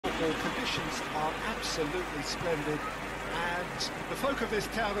all, conditions are absolutely splendid, and the folk of this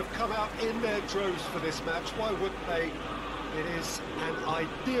town have come out in their droves for this match. Why wouldn't they? It is an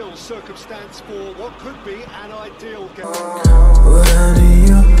ideal circumstance for what could be an ideal game. When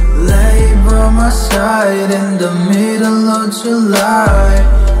you lay by my side in the middle of July,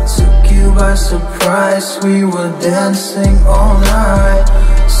 took you by surprise, we were dancing all night.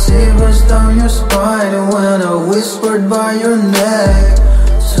 Shivers down your spine when I whispered by your neck.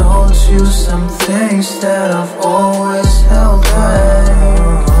 Told you some things that I've always held back.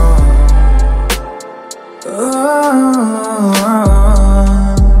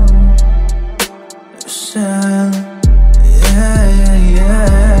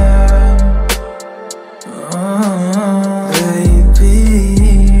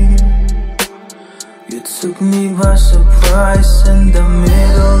 Baby, you took me by surprise in the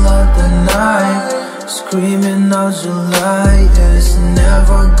middle of the night, screaming out July is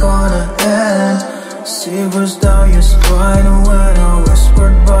never gonna end. Shivers down your spine when I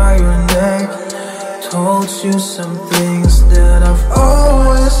whispered by your neck. Told you some things that I've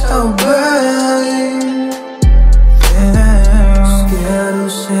always held back. Yeah. Scared to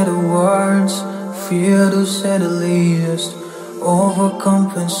say the words, fear to say the least.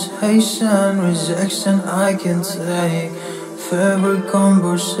 Overcompensation, rejection I can take. Favorite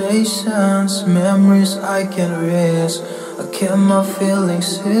conversations, memories I can risk. I kept my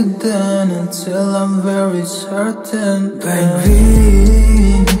feelings hidden until I'm very certain.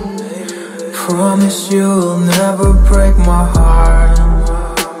 Baby, promise you'll never break my heart.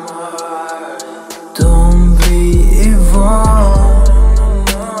 Don't be evil,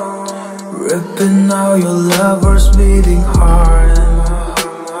 ripping out your lover's beating heart.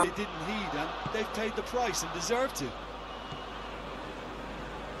 They didn't heed, and they've paid the price and deserve to.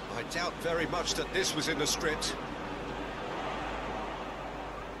 I doubt very much that this was in the script.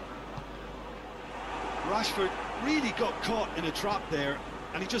 Rashford really got caught in a trap there,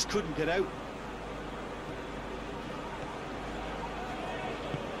 and he just couldn't get out.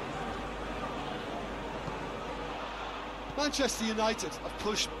 Manchester United have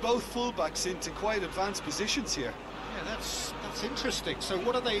pushed both fullbacks into quite advanced positions here. Yeah, that's interesting. So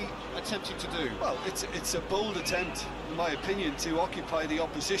what are they attempting to do? Well, it's a bold attempt, in my opinion, to occupy the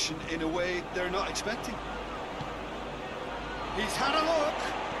opposition in a way they're not expecting. He's had a look.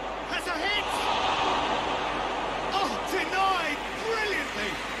 Has a hit. Oh, denied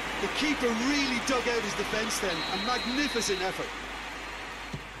brilliantly. The keeper really dug out his defence then, a magnificent effort.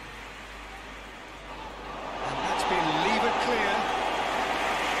 And that's been levered clear.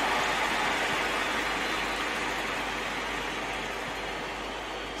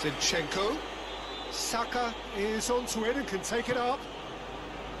 Zinchenko. Saka is onto it and can take it up.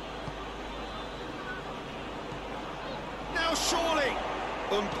 Now surely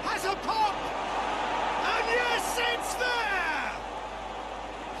has a pop, and yes, it's there!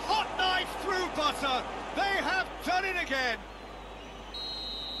 Hot knife through butter. They have done it again.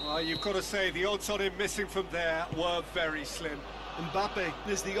 Well, you've got to say the odds on him missing from there were very slim. Mbappe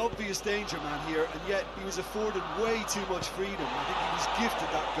is the obvious danger man here, and yet he was afforded way too much freedom. I think he was gifted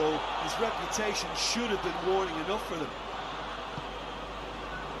that goal. His reputation should have been warning enough for them.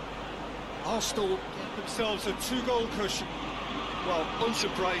 Arsenal get themselves a 2-goal cushion. Well,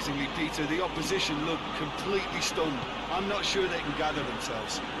 unsurprisingly, Peter, the opposition looked completely stunned. I'm not sure they can gather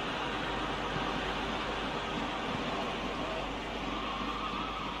themselves.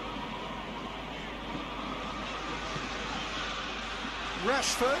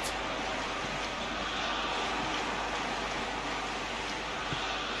 Rashford.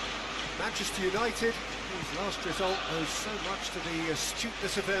 Manchester United, whose last result owes so much to the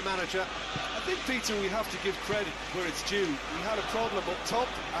astuteness of their manager. I think, Peter, we have to give credit where it's due. He had a problem up top,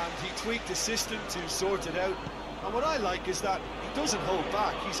 and he tweaked the system to sort it out. And what I like is that he doesn't hold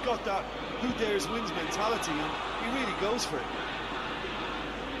back. He's got that who dares wins mentality, and he really goes for it.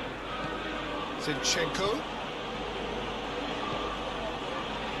 Zinchenko.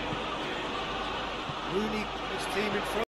 Rooney, his team in front.